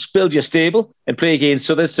horses, build your stable, and play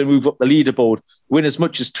against others to move up the leaderboard. Win as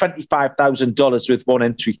much as $25,000 with one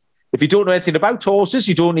entry. If you don't know anything about horses,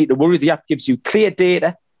 you don't need to worry. The app gives you clear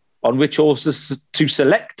data on which horses to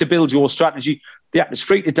select to build your strategy. The app is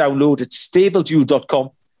free to download at StableDuel.com.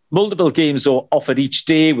 Multiple games are offered each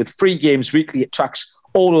day with free games weekly at tracks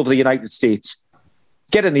all over the United States.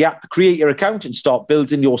 Get in the app, create your account, and start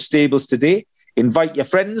building your stables today. Invite your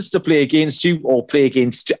friends to play against you or play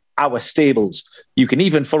against our stables. You can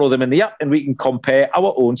even follow them in the app and we can compare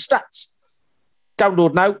our own stats.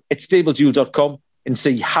 Download now at StableDuel.com and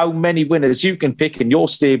see how many winners you can pick in your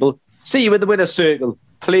stable. See you in the winner's circle.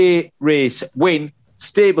 Play, race, win.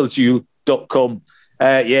 StableDuel.com.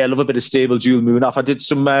 I love a bit of Stable Duel,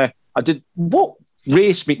 Munaf. What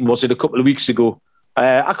race meeting was it a couple of weeks ago?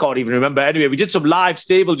 I can't even remember. Anyway, we did some live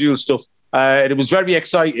Stable Duel stuff, and it was very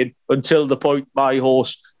exciting until the point my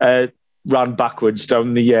horse ran backwards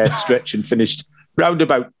down the stretch and finished round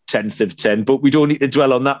about 10th of 10. But we don't need to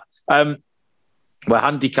dwell on that. We're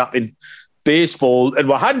handicapping baseball, and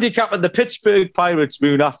we're handicapping the Pittsburgh Pirates,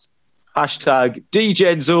 Munaf. Hashtag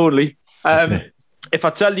DGens only. If I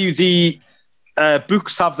tell you the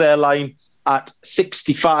books have their line at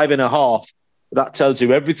 65.5, that tells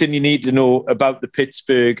you everything you need to know about the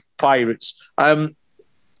Pittsburgh Pirates.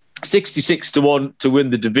 66-1 to win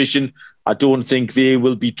the division. I don't think they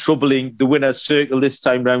will be troubling the winner's circle this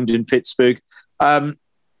time round in Pittsburgh. A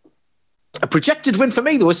projected win for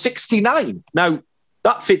me, though, is 69. Now,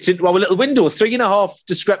 that fits into our little window, 3.5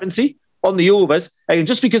 discrepancy on the overs. And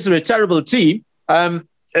just because they're a terrible team, a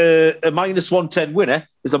 -110 winner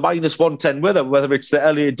is a -110 winner, whether it's the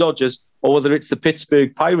LA Dodgers or whether it's the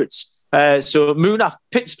Pittsburgh Pirates. So, Munaf,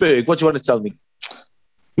 Pittsburgh, what do you want to tell me?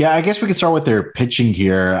 Yeah, I guess we can start with their pitching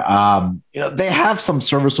here. They have some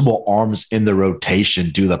serviceable arms in the rotation,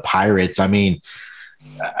 do the Pirates. I mean,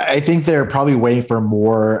 I think they're probably waiting for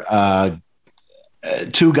more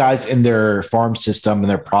two guys in their farm system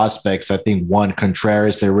and their prospects. I think one,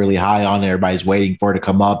 Contreras, they're really high on. Everybody's waiting for it to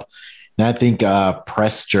come up. And I think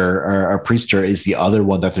Priester is the other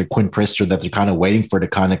one that they're Quinn Priester that they're kind of waiting for to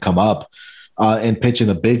kind of come up and pitch in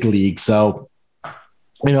the big league. So,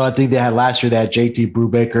 I think they had last year, they had JT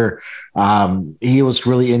Brubaker. He was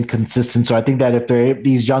really inconsistent. So I think that if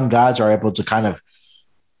these young guys are able to kind of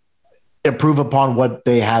improve upon what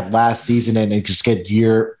they had last season and just get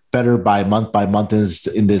better by month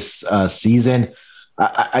in this season,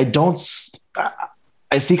 I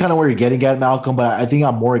see kind of where you're getting at, Malcolm, but I think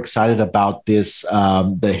I'm more excited about this,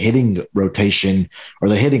 the hitting rotation or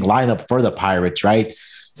the hitting lineup for the Pirates, right?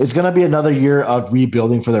 It's going to be another year of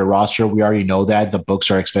rebuilding for their roster. We already know that. The books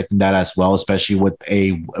are expecting that as well, especially with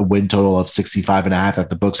a win total of 65.5 that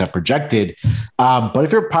the books have projected. But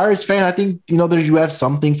if you're a Pirates fan, I think, you have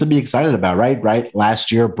some things to be excited about, right? Last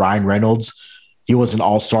year, Brian Reynolds, he was an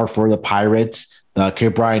all-star for the Pirates.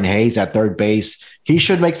 Brian Hayes at third base. He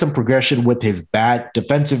should make some progression with his bat.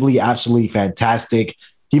 Defensively, absolutely fantastic.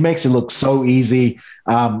 He makes it look so easy.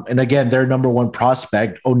 And again, their number one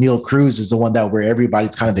prospect, O'Neal Cruz, is the one that where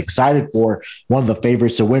everybody's kind of excited for, one of the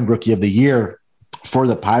favorites to win Rookie of the Year for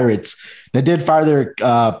the Pirates. They did fire their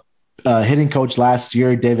hitting coach last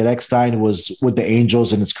year. David Eckstein was with the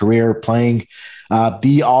Angels in his career playing.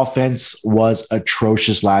 The offense was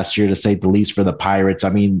atrocious last year, to say the least, for the Pirates. I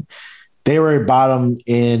mean, they were bottom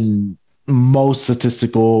in most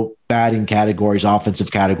statistical batting categories,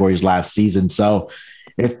 offensive categories last season. So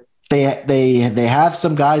if they have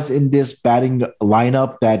some guys in this batting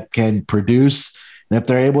lineup that can produce, and if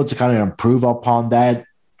they're able to kind of improve upon that,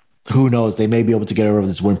 who knows? They may be able to get over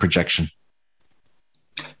this win projection.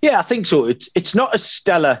 Yeah, I think so. It's not a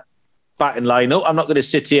stellar batting lineup. I'm not going to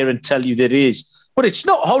sit here and tell you that it is, but it's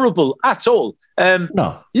not horrible at all.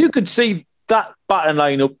 No, you could see that batting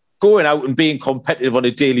lineup going out and being competitive on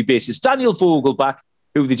a daily basis. Daniel Vogelbach,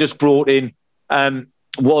 who they just brought in,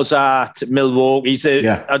 was at Milwaukee.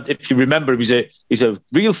 If you remember, he's a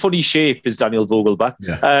real funny shape, is Daniel Vogelbach.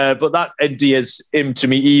 Yeah. But that endears him to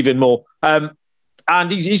me even more. And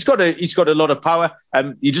he's got a lot of power.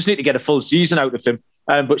 You just need to get a full season out of him.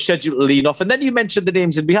 But scheduled to lean off. And then you mentioned the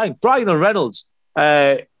names in behind. Brian Reynolds,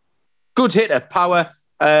 good hitter, power.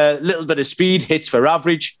 a little bit of speed, hits for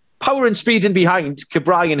average. Power and speed in behind,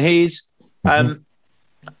 Cabrian Hayes,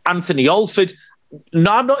 Anthony Alford.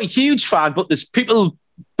 No, I'm not a huge fan, but there's people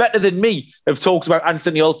better than me have talked about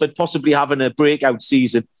Anthony Alford possibly having a breakout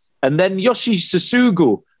season. And then Yoshi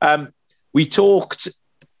Susugo. We talked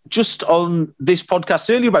just on this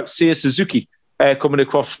podcast earlier about Seiya Suzuki coming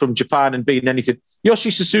across from Japan and being anything.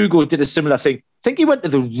 Yoshi Susugo did a similar thing. I think he went to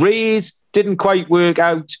the Rays, didn't quite work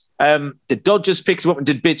out. The Dodgers picked him up and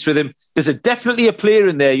did bits with him. There's definitely a player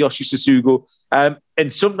in there, Yoshi Susugo.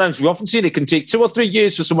 And sometimes we've often seen it can take 2 or 3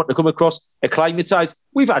 years for someone to come across, acclimatise.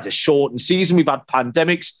 We've had a shortened season. We've had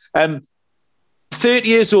pandemics. 30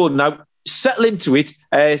 years old now, settle into it,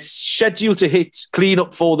 scheduled to hit, clean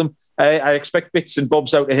up for them. I expect bits and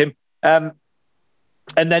bobs out of him. And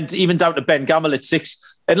then even down to Ben Gamel at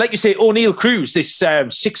 6. And like you say, O'Neill Cruz, this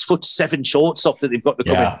 6'7" shortstop that they've got to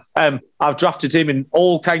come in. I've drafted him in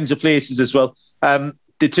all kinds of places as well.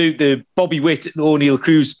 The Bobby Witt and O'Neill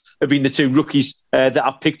Cruz have been the 2 rookies that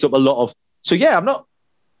I've picked up a lot of. So yeah, I'm not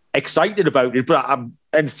excited about it, but I'm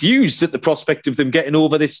enthused at the prospect of them getting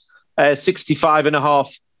over this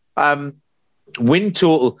 65.5 win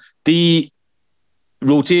total. The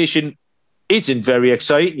rotation isn't very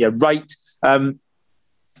exciting. You're right.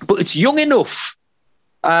 But it's young enough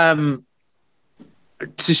to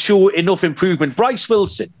show enough improvement. Bryce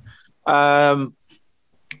Wilson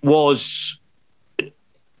was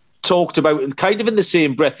talked about and kind of in the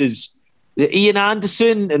same breath as Ian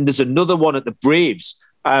Anderson, and there's another one at the Braves.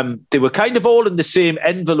 They were kind of all in the same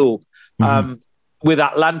envelope with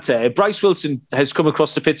Atlanta. Bryce Wilson has come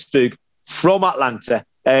across to Pittsburgh from Atlanta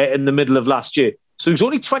in the middle of last year. So he's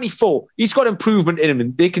only 24. He's got improvement in him,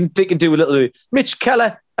 and they can do a little bit. Mitch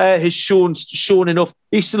Keller has shown enough.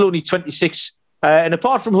 He's still only 26. And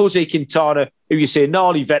apart from Jose Quintana, who you say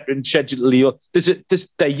gnarly veteran, scheduled to Leo,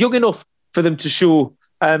 they're young enough for them to show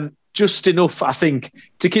just enough, I think,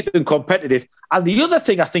 to keep them competitive. And the other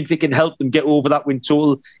thing I think that can help them get over that win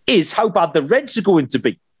total is how bad the Reds are going to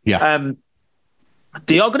be. Yeah.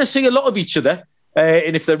 They are going to see a lot of each other.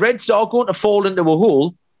 And if the Reds are going to fall into a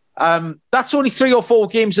hole, that's only 3 or 4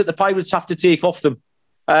 games that the Pirates have to take off them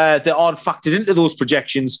that aren't factored into those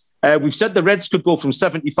projections. We've said the Reds could go from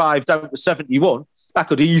 75 down to 71. That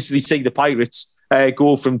could easily see the Pirates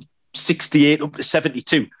go from 68 up to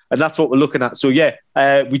 72. And that's what we're looking at. So, yeah,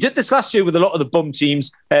 we did this last year with a lot of the bum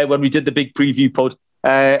teams when we did the big preview pod.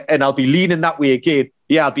 And I'll be leaning that way again.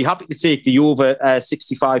 Yeah, I'll be happy to take the over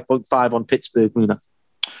 65.5 on Pittsburgh, Muna.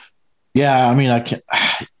 Yeah, I mean,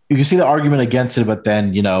 you can see the argument against it, but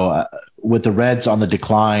then, with the Reds on the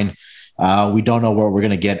decline, we don't know what we're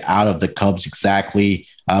going to get out of the Cubs exactly,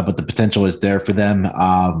 but the potential is there for them.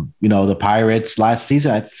 The Pirates last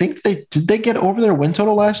season, I think did they get over their win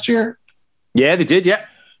total last year? Yeah, they did. Yeah.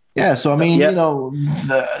 Yeah. So, I mean,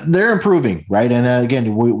 they're improving, right? And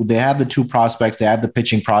again, they have the 2 prospects. They have the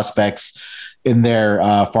pitching prospects in their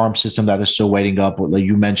farm system that they're still waiting up. Like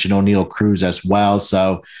you mentioned, O'Neill Cruz as well.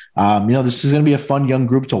 So, this is going to be a fun young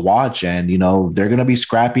group to watch, and, they're going to be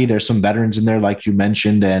scrappy. There's some veterans in there, like you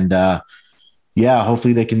mentioned. And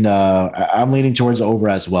hopefully they can, I'm leaning towards the over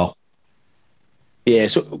as well. Yeah.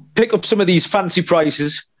 So pick up some of these fancy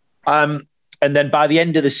prices. And then by the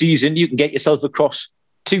end of the season, you can get yourself across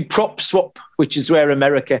to PropSwap, which is where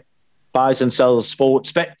America buys and sells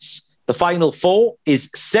sports bets. The Final Four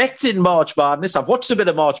is set in March Madness. I've watched a bit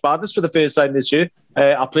of March Madness for the first time this year.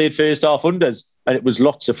 I played first half unders, and it was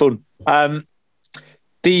lots of fun.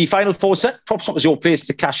 The Final Four set, PropSwap is your place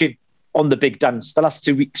to cash in on the big dance. The last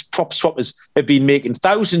 2 weeks, PropSwappers have been making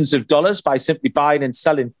thousands of dollars by simply buying and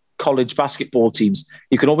selling college basketball teams.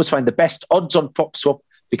 You can always find the best odds on PropSwap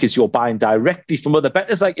because you're buying directly from other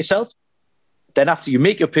bettors like yourself. Then after you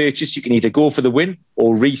make your purchase, you can either go for the win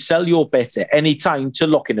or resell your bet at any time to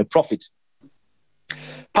lock in a profit.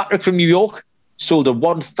 Patrick from New York sold a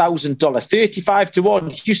 $1,000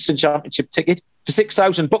 35-1 Houston Championship ticket for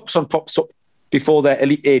 $6,000 on PropSwap before their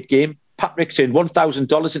Elite 8 game. Patrick turned $1,000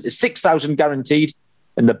 into $6,000 guaranteed,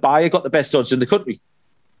 and the buyer got the best odds in the country.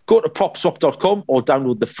 Go to PropSwap.com or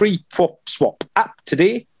download the free PropSwap app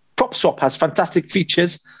today. PropSwap has fantastic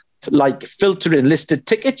features like filtering listed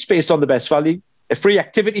tickets based on the best value, a free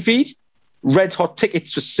activity feed, red hot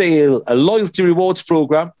tickets for sale, a loyalty rewards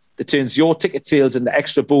program that turns your ticket sales into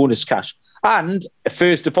extra bonus cash, and a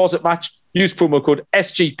first deposit match. Use promo code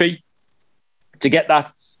SGP to get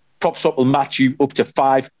that. PropSwap will match you up to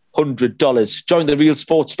 $500. Join the real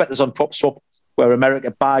sports bettors on PropSwap, where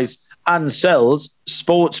America buys and sells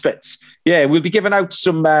sports bets. Yeah, we'll be giving out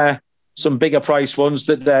some bigger price ones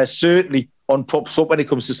that certainly on PropSwap when it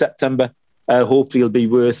comes to September. Hopefully it'll be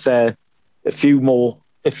worth a few more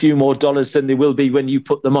a few more dollars than they will be when you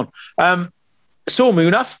put them on. So,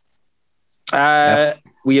 Munaf,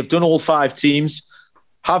 we have done all 5 teams.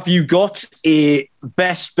 Have you got a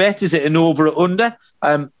best bet? Is it an over or under?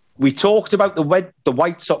 We talked about the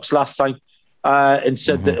White Sox last time and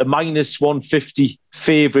said that a minus 150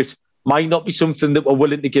 favourite might not be something that we're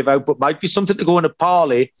willing to give out, but might be something to go in a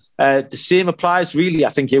parlay. The same applies really, I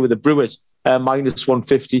think, here with the Brewers, minus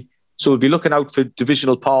 150. So we'll be looking out for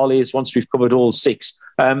divisional parlays once we've covered all 6.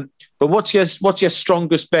 But what's your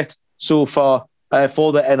strongest bet so far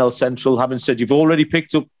for the NL Central? Having said you've already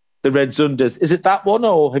picked up the Reds unders. Is it that one,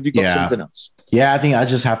 or have you got something else? Yeah, I think I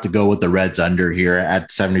just have to go with the Reds under here at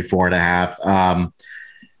 74.5.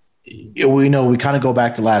 We kind of go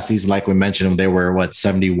back to last season, like we mentioned, they were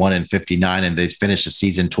 71-59, and they finished the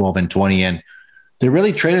season 12-20, and they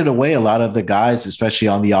really traded away a lot of the guys, especially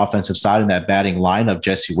on the offensive side in that batting lineup.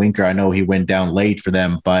 Jesse Winker, I know he went down late for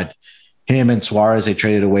them, but him and Suarez, they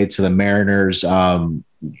traded away to the Mariners.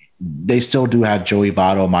 They still do have Joey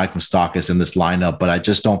Votto, Mike Moustakas in this lineup, but I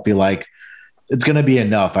just don't feel like it's going to be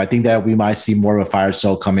enough. I think that we might see more of a fire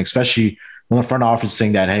sale coming, especially when the front office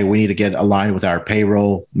saying that, hey, we need to get aligned with our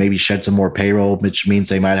payroll, maybe shed some more payroll, which means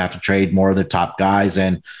they might have to trade more of the top guys.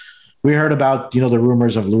 And we heard about, the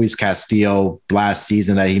rumors of Luis Castillo last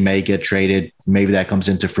season that he may get traded. Maybe that comes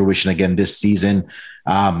into fruition again this season.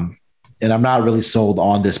 And I'm not really sold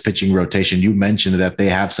on this pitching rotation. You mentioned that they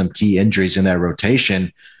have some key injuries in that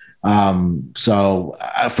rotation. So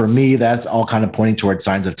for me, that's all kind of pointing towards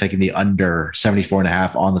signs of taking the under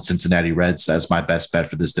 74.5 on the Cincinnati Reds as my best bet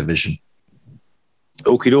for this division.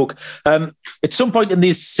 Okie doke. At some point in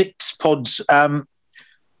these 6 pods,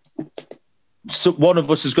 so one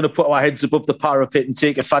of us is going to put our heads above the parapet and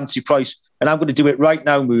take a fancy price. And I'm going to do it right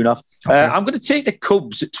now, Munaf. Okay. I'm going to take the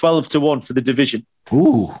Cubs at 12-1 for the division.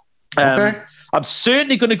 Ooh. Okay. I'm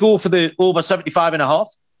certainly going to go for the over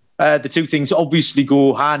 75.5. The two things obviously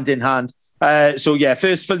go hand in hand. So,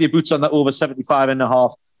 first fill your boots on that over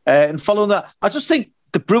 75.5. And following that, I just think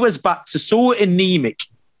the Brewers' bats are so anemic.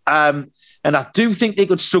 And I do think they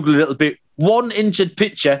could struggle a little bit. One injured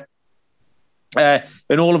pitcher,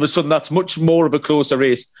 and all of a sudden that's much more of a closer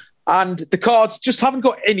race. And the Cards just haven't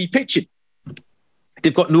got any pitching.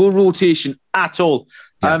 They've got no rotation at all.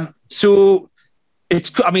 Yeah. So it's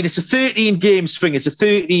a 13-game swing. It's a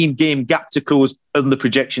 13-game gap to close on the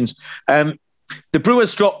projections. The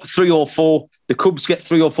Brewers drop 3 or 4. The Cubs get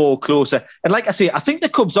 3 or 4 closer. And like I say, I think the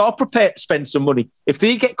Cubs are prepared to spend some money. If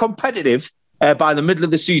they get competitive by the middle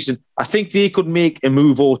of the season, I think they could make a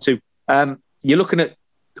move or two. You're looking at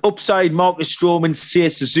upside Marcus Stroman, Seiya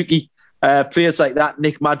Suzuki, players like that,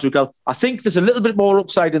 Nick Madrigal. I think there's a little bit more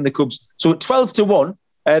upside in the Cubs. So at 12-1,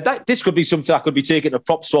 this could be something I could be taking a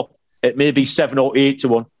prop swap at maybe 7 or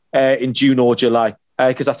 8-1 in June or July,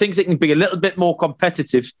 because I think they can be a little bit more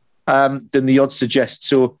competitive than the odds suggest.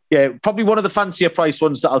 So, probably one of the fancier price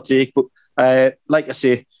ones that I'll take. But like I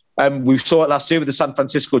say, we saw it last year with the San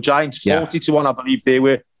Francisco Giants, 40-1, I believe they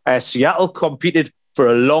were. Seattle competed for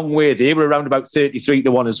a long way. They were around about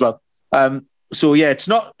 33-1 as well. It's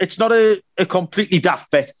not a completely daft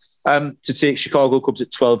bet to take Chicago Cubs at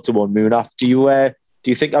 12-1. Munaf, do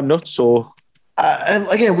you think I'm nuts or? And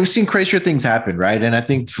again, we've seen crazier things happen, right? And I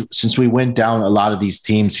think since we went down a lot of these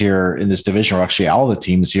teams here in this division, or actually all the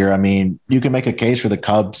teams here, I mean, you can make a case for the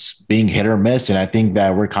Cubs being hit or miss. And I think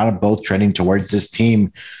that we're kind of both trending towards this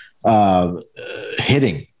team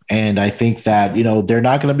hitting. And I think that, they're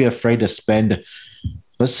not going to be afraid to spend,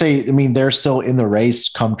 let's say, they're still in the race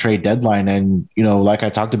come trade deadline. And, like I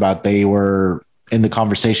talked about, they were in the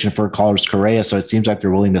conversation for Carlos Correa. So it seems like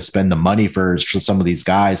they're willing to spend the money for some of these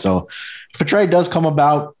guys. So if a trade does come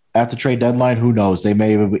about at the trade deadline, who knows? They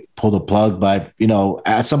may pull the plug, but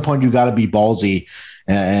at some point you got to be ballsy.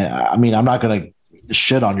 And I'm not going to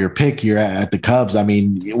shit on your pick here at the Cubs.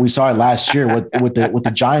 We saw it last year with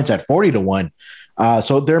the Giants at 40-1.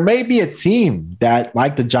 So there may be a team that,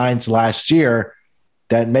 like the Giants last year,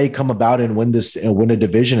 that may come about and win a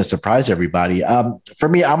division and surprise everybody. For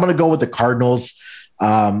me, I'm going to go with the Cardinals.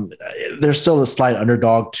 They're still a slight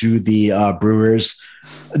underdog to the Brewers.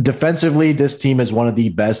 Defensively, this team is one of the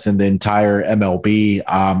best in the entire MLB.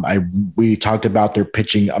 We talked about their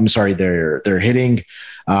pitching. Their hitting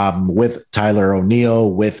with Tyler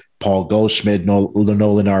O'Neill, with Paul Goldschmidt,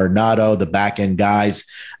 Nolan Arenado, the back end guys.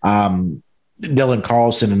 Dylan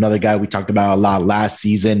Carlson, another guy we talked about a lot last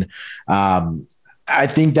season. I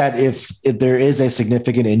think that if there is a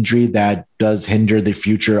significant injury that does hinder the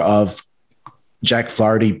future of Jack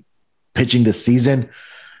Flaherty pitching this season,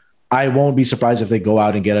 I won't be surprised if they go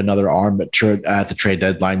out and get another arm at the trade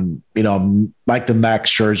deadline, like the Max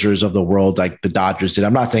Scherzers of the world, like the Dodgers did.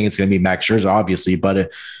 I'm not saying it's going to be Max Scherzer, obviously, but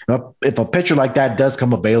if a pitcher like that does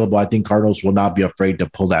come available, I think Cardinals will not be afraid to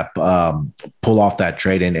pull off that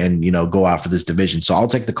trade and go out for this division. So I'll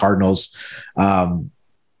take the Cardinals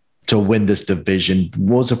to win this division.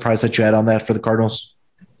 What was the price that you had on that for the Cardinals?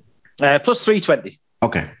 Plus 320.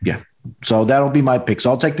 Okay. Yeah. So that'll be my pick. So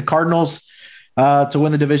I'll take the Cardinals to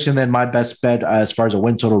win the division. Then my best bet as far as a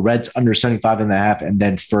win total, Reds under 75.5. And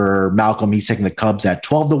then for Malcolm, he's taking the Cubs at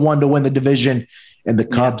 12-1 to win the division. And the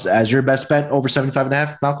Cubs as your best bet over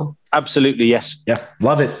 75.5, Malcolm? Absolutely, yes. Yeah,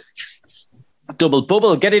 love it. Double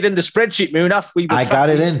bubble. Get it in the spreadsheet, Munaf. I got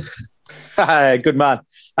it in. Good man.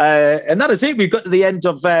 And that is it. We've got to the end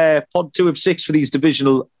of pod 2 of 6 for these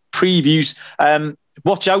divisional previews.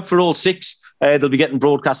 Watch out for all 6. They'll be getting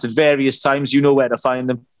broadcast at various times. You know where to find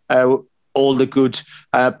them. All the good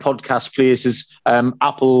podcast places,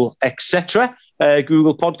 Apple, etc.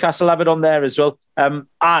 Google Podcasts will have it on there as well.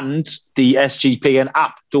 And the SGPN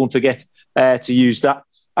app. Don't forget to use that.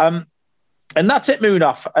 And that's it,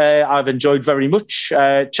 Munaf. I've enjoyed very much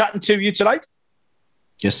chatting to you tonight.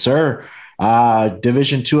 Yes, sir.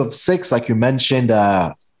 Division 2 of 6, like you mentioned,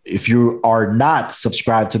 if you are not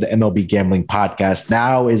subscribed to the MLB Gambling Podcast,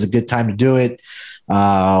 now is a good time to do it.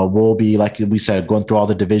 We'll be, like we said, going through all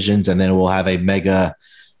the divisions, and then we'll have a mega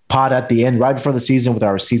pod at the end right before the season with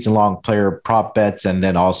our season-long player prop bets, and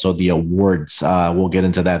then also the awards. We'll get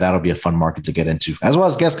into that. That'll be a fun market to get into, as well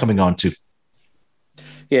as guests coming on too.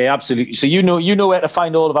 Yeah, absolutely. So you know where to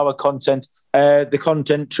find all of our content. The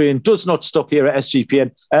content train does not stop here at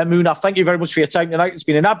SGPN. Munaf, thank you very much for your time tonight. It's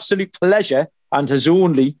been an absolute pleasure and has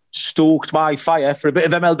only stoked my fire for a bit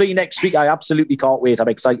of MLB next week. I absolutely can't wait. I'm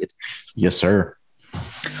excited. Yes, sir.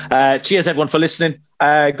 Cheers, everyone, for listening.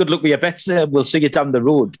 Good luck with your bets. We'll see you down the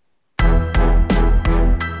road.